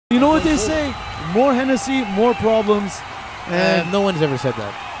know what they say? More Hennessy, more problems. And no one's ever said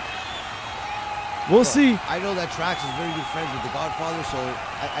that. We'll see. I know that Trax is very good friends with the Godfather, so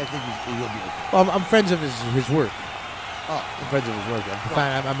I think he'll be okay. Well, I'm friends of his work. Oh, I'm friends of his work.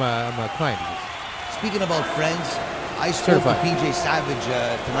 I'm a client of his. Speaking about friends, I spoke with PJ Savage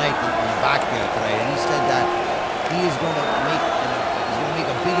tonight in the back tonight, and he said that he is going to make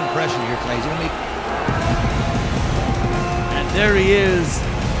a big impression here tonight. He's going to make. And there he is,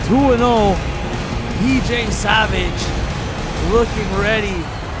 2-0. PJ Savage looking ready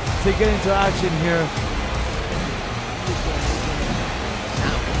to get into action here.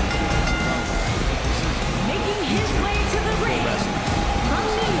 Making his way to the ring from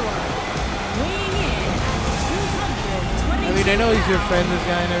New York, weighing in at 220. I mean, I know he's your friend, this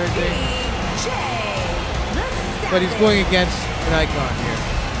guy, and everything. But he's going against an icon here.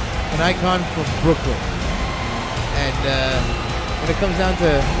 An icon from Brooklyn. And when it comes down to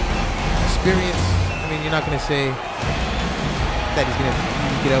experience, I mean, you're not going to say that he's going to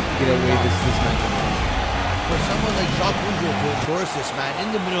get away this match. For someone like Jacques Rougeau to endorse this man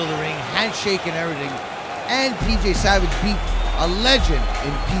in the middle of the ring, handshake and everything, and PJ Savage beat a legend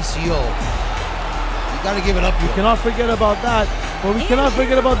in PCO. You got to give it up to him. Cannot forget about that, but we cannot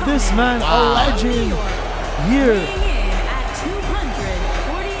forget about this man, a legend here.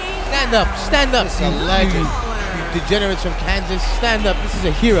 Stand up. This is a legend. You degenerates from Kansas, stand up. This is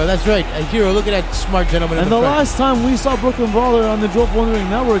a hero. That's right, a hero. Look at that smart gentleman in And the the front. last time we saw Brooklyn Brawler on the Joe Wondering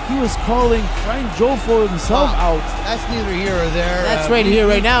Network, he was calling Frank Jofo himself out. That's neither here or there. That's right here,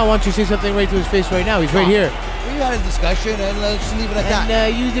 right now. Why don't you say something right to his face right now? He's right here. We had a discussion, and let's leave it at that.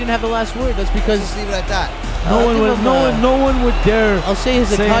 And you didn't have the last word. That's because Let's leave it at that. No one would dare. I'll say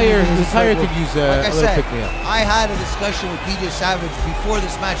his attire could use like I a little said, pick-me-up. I had a discussion with PJ Savage before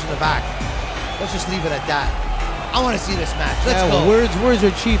this match in the back. Let's just leave it at that. I want to see this match. Let's go. Words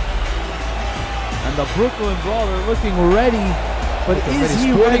are cheap. And the Brooklyn Brawler looking ready. But is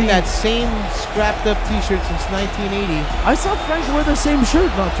he sporting ready? that same scrapped up T-shirt since 1980? I saw Frank wear the same shirt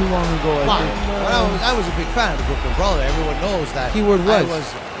not too long ago. I was a big fan of the Brooklyn Brawler. Everyone knows that. Keyword I was.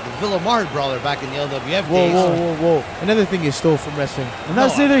 was the Villamard Brawler back in the LWF Whoa, days. whoa. Another thing you stole from wrestling. And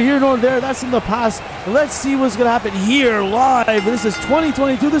that's neither here nor there. That's in the past. Let's see what's going to happen here live. This is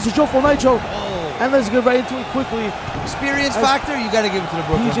 2022. This is JWF Nitro. And let's get right into it quickly. Experience factor, you got to give it to the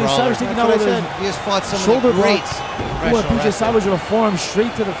Brooklyn PJ Brawler. Savage taking out with his He has fought some shoulder of the greats. block. PJ Savage with a forearm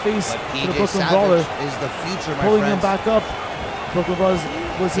straight to the face to the Brooklyn Brawler. Is the future, my Pulling friends. him back up. Brooklyn Brawler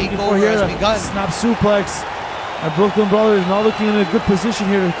was looking for Takeover here. has begun. Snap suplex. And Brooklyn Brawler is now looking in a good position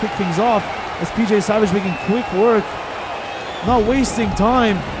here to kick things off. As PJ Savage making quick work. Not wasting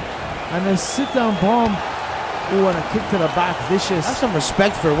time. And a sit-down bomb. Ooh, and a kick to the back, vicious. Have some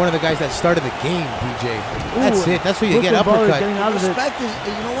respect for one of the guys that started the game, PJ. That's it. That's what you get. Brooklyn Brawler Uppercut. getting out of it. Respect is,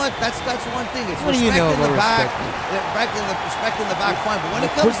 you know what? That's one thing. It's What do respect you know in the about back. respect? Respect in the back, fine. But when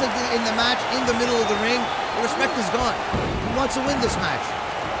it comes to in the match, in the middle of the ring, the respect is gone. He wants to win this match.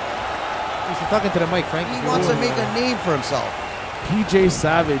 He's talking to the mic, Frank. He wants to make a name for himself. PJ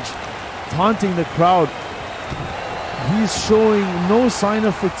Savage taunting the crowd. He's showing no sign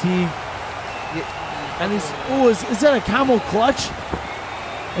of fatigue. And he's, is that a camel clutch?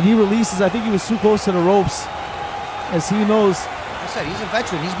 And he releases. I think he was too close to the ropes. As he knows. Like I said, he's a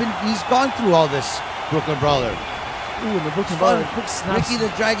veteran. He's gone through all this, Brooklyn Brawler. Ooh, and the Brooklyn Brawler quick snaps. Ricky the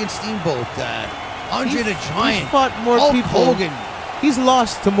Dragon Steamboat, Andre the Giant. He's fought more Hulk people. Hogan. He's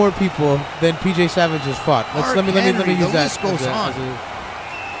lost to more people than PJ Savage has fought. Let me use the that. list goes on.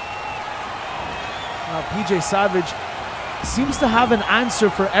 PJ Savage seems to have an answer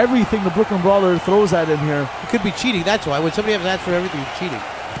for everything the Brooklyn Brawler throws at him here. It could be cheating. That's why. When somebody has an answer for everything, it's cheating.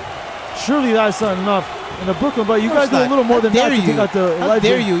 Surely that's not enough. And the Brooklyn Brawler, you got to do a little more than that to take out the legend. How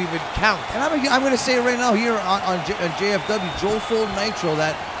dare you even count? And I'm going to say right now here on JFW, Joe Nitro,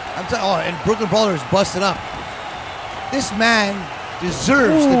 that I'm telling. And Brooklyn Brawler is busted up. This man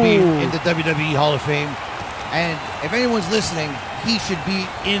deserves to be in the WWE Hall of Fame. And if anyone's listening, he should be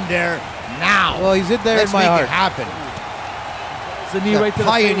in there now. Well, he's in there in my heart. Let's make it happen. The knee right to the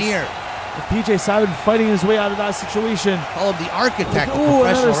pioneer. face. PJ Savage fighting his way out of that situation. Call him the architect of Ooh,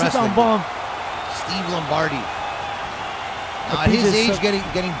 professional another sit-down wrestling. bomb. Steve Lombardi. Now, at his age,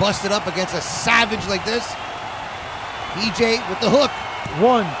 getting busted up against a savage like this. PJ with the hook.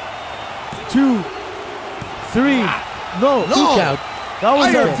 1, 2, 3. No. Count. That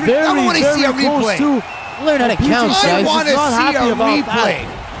was a very, I want to see a close replay. to. Learn how to count, I guys. want to see a replay.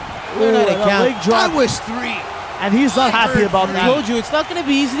 Learn how to count. That was 3. And he's not happy about I that. told you, it's not going to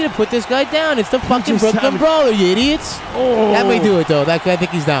be easy to put this guy down. It's the fucking Savage. Brooklyn Brawler, you idiots. Oh. That may do it, though. I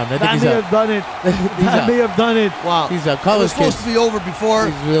think he's down. I think That he's may up. have done it. That up. may have done it. Wow. He's a It was colors supposed kid. to be over before,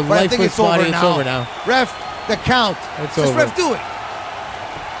 He's a but I think lifeless it's over body. now. It's over now. Ref, the count. It's Just over. ref, do it.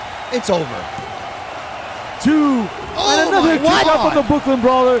 It's over. 2. Oh And another my kick out God. from the Brooklyn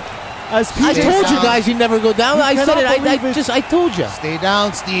Brawler. As I PJ told you Savage. guys he'd never go down. You I said it. cannot believe it. I told you. Stay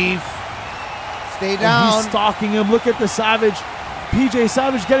down, Steve. Stay And down. he's stalking him. Look at the Savage. PJ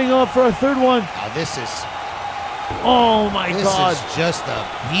Savage getting up for a third one. Now this is Oh my this God. is just a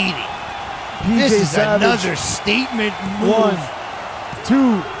beating. PJ This is Savage. another statement move. 1,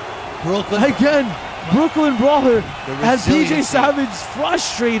 2. Brooklyn. Again, Brooklyn Brawler. And PJ resiliency. Savage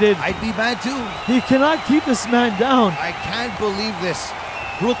frustrated. I'd be mad too. He cannot keep this man down. I can't believe this.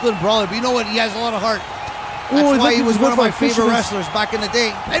 Brooklyn Brawler. But you know what? He has a lot of heart. Oh, That's look why at he was this one of my whip by favorite Fisherman's. wrestlers back in the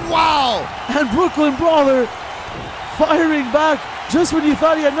day. And wow! And Brooklyn Brawler firing back just when you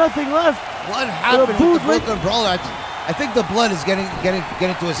thought he had nothing left. What happened with boot the right- Brooklyn Brawler? I think the blood is getting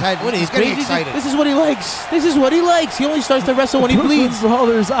to his head. What, He's he's getting crazy? excited. This is what he likes. This is what he likes. He only starts to wrestle when he Brooklyn bleeds.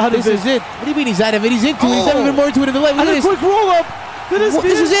 Brawler's out This of it. is it. What do you mean he's out of it? He's into it. He's Oh. never been more into it in the life. Look And at a this. quick roll up.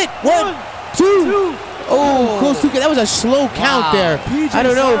 This is it. One, two. Oh, close to. That was a slow count Wow. there. PJ I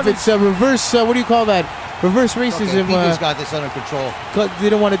don't know Savage. if it's a reverse. What do you call that? Reverse Okay, racism. PJ's got this under control. They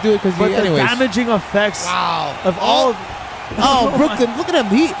didn't want to do it because But the anyways. damaging effects Wow. of all. Oh, Brooklyn! Look at him.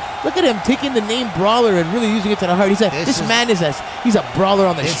 Look at him taking the name Brawler and really using it to the heart. He's This is- man is he's a brawler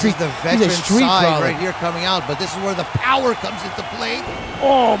on the This street. is the He's veteran a street side brawler. right here coming out, but this is where the power comes into play.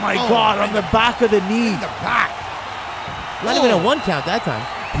 Oh my Oh, God! On the back of the knee. In the back. Not even a one count that time.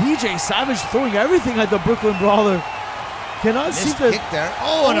 PJ Savage throwing everything at the Brooklyn Brawler. Cannot see Missed the. kick there.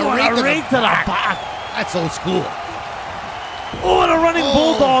 Oh, and a rake to the back. back. That's old school. Oh, and a running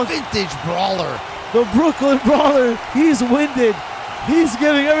bulldog. Vintage brawler. The Brooklyn Brawler. He's winded. He's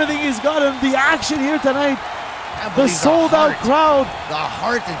giving everything he's got him. The action here tonight. Can't The believe sold-out heart. crowd The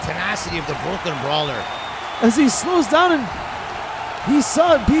heart and tenacity of the Brooklyn Brawler. as he slows down and he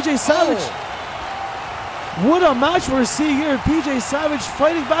saw PJ Savage. Oh, What a match we're seeing here. PJ Savage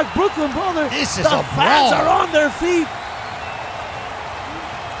fighting back Brooklyn Brawler. This is the a fans brawl. are on their feet.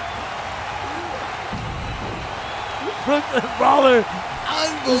 Brooklyn Brawler is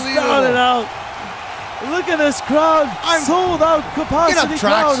down and unbelievable. out. Look at this crowd. Sold out Get capacity up,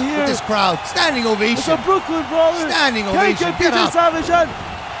 crowd Trax, here. with this crowd. Standing It's ovation. a Brooklyn Brawler. Standing Can't ovation. get Get PJ up. Savage on.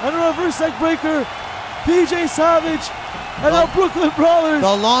 And a reverse neck breaker. PJ Savage. And The- now Brooklyn Brawler.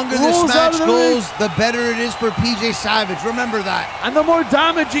 The longer this rolls out match of the goes, ring. the better it is for PJ Savage. Remember that. And the more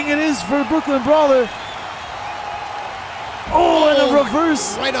damaging it is for Brooklyn Brawler. Oh, and a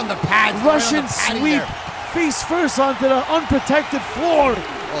reverse Right on the pad. Russian right on the padding sweep. there. Face first onto the unprotected floor.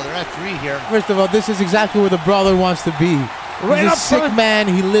 Oh, they're at 3 here. First of all, this is exactly where the Brawler wants to be. Right He's a up sick front. man.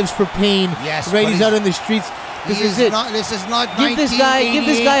 He lives for pain. Yes, right. but He's he's- out in the streets. This He is it. This is not Give this guy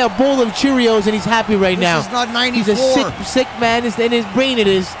 1988. a bowl of Cheerios and he's happy right This now. is not He's a 94. sick man. In his brain it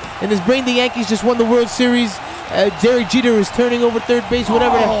is. In his brain, the Yankees just won the World Series. Derek Jeter is turning over third base.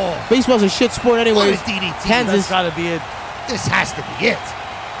 Whatever. Oh. Baseball's a shit sport What anyways. is DDT? That's Kansas. gotta be it. This has to be it.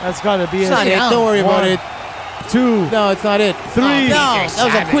 That's gotta be It's it. not it. down. Don't worry about One. it. 2. No, it's not it. Three. No, PJ that was a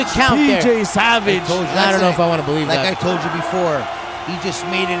Savage. quick count there. PJ Savage. I told you, I that's don't know like- if I want to believe Like I that. told you before, he just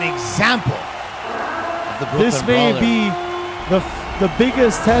made an example of the Brooklyn This may Brawler. be the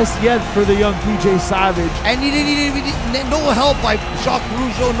biggest test yet for the young PJ Savage. And he didn't no help by Jacques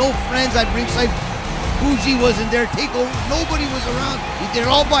Rougeau, no friends at ringside. Fuji wasn't there. Takeover, nobody was around. He did it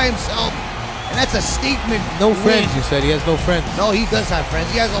all by himself. And that's a statement. No win. friends, you said. He has no friends. No, he does have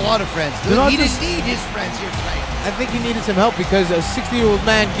friends. He has a lot of friends. Do not He didn't just- need his friends here tonight. I think he needed some help because a 60-year-old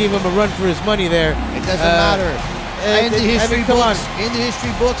man gave him a run for his money there. It doesn't matter. In the I history mean, come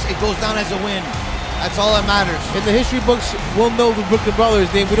books, it goes down as a win. That's all that matters. In the history books, we'll know the Brooklyn Brawler's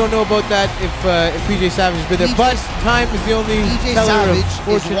name. We don't know about that if PJ Savage has been there. PJ But time is the only PJ teller Savage of is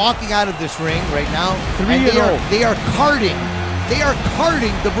fortune. walking out of this ring right now. 3-0. They are carting. They are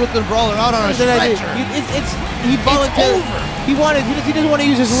carting the Brooklyn Brawler out on a Then I did- stretcher. He volunteered. over. He doesn't want to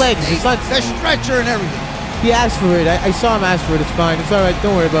use his legs. It's not, The stretcher and everything. he asked for it. I saw him ask for it. It's fine. It's all right.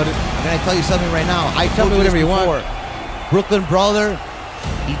 Don't worry about it. I'm gonna tell you something right now. I Tell told me you this whatever you want. before. Brooklyn Brawler,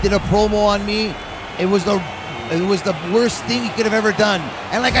 he did a promo on me. It was the worst thing he could have ever done.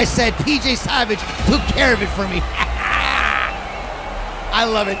 And like I said, PJ Savage took care of it for me. I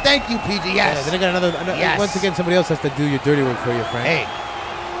love it. Thank you, PJ. Yeah, Yes. then I got another. Yes. Once again, somebody else has to do your dirty work for you, friend. Hey,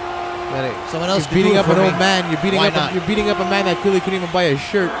 someone else You're can beating do it up for an me. old man. You're beating Why up. not? You're beating up a man that clearly couldn't even buy a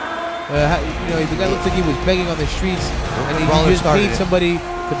shirt. The guy looks like he was begging on the streets, and he Brawler just started paid it. somebody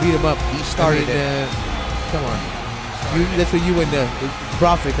to beat him up. He started it. Come on. That's what you and the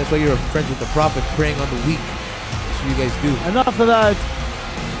Prophet, that's why you're friends with the Prophet, praying on the weak. That's what you guys do. Enough of that.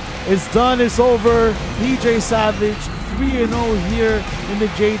 It's done. It's over. PJ Savage, 3-0 here in the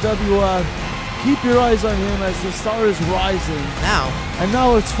JWF. Keep your eyes on him as the star is rising. Now. And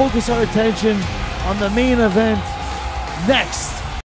now let's focus our attention on the main event next.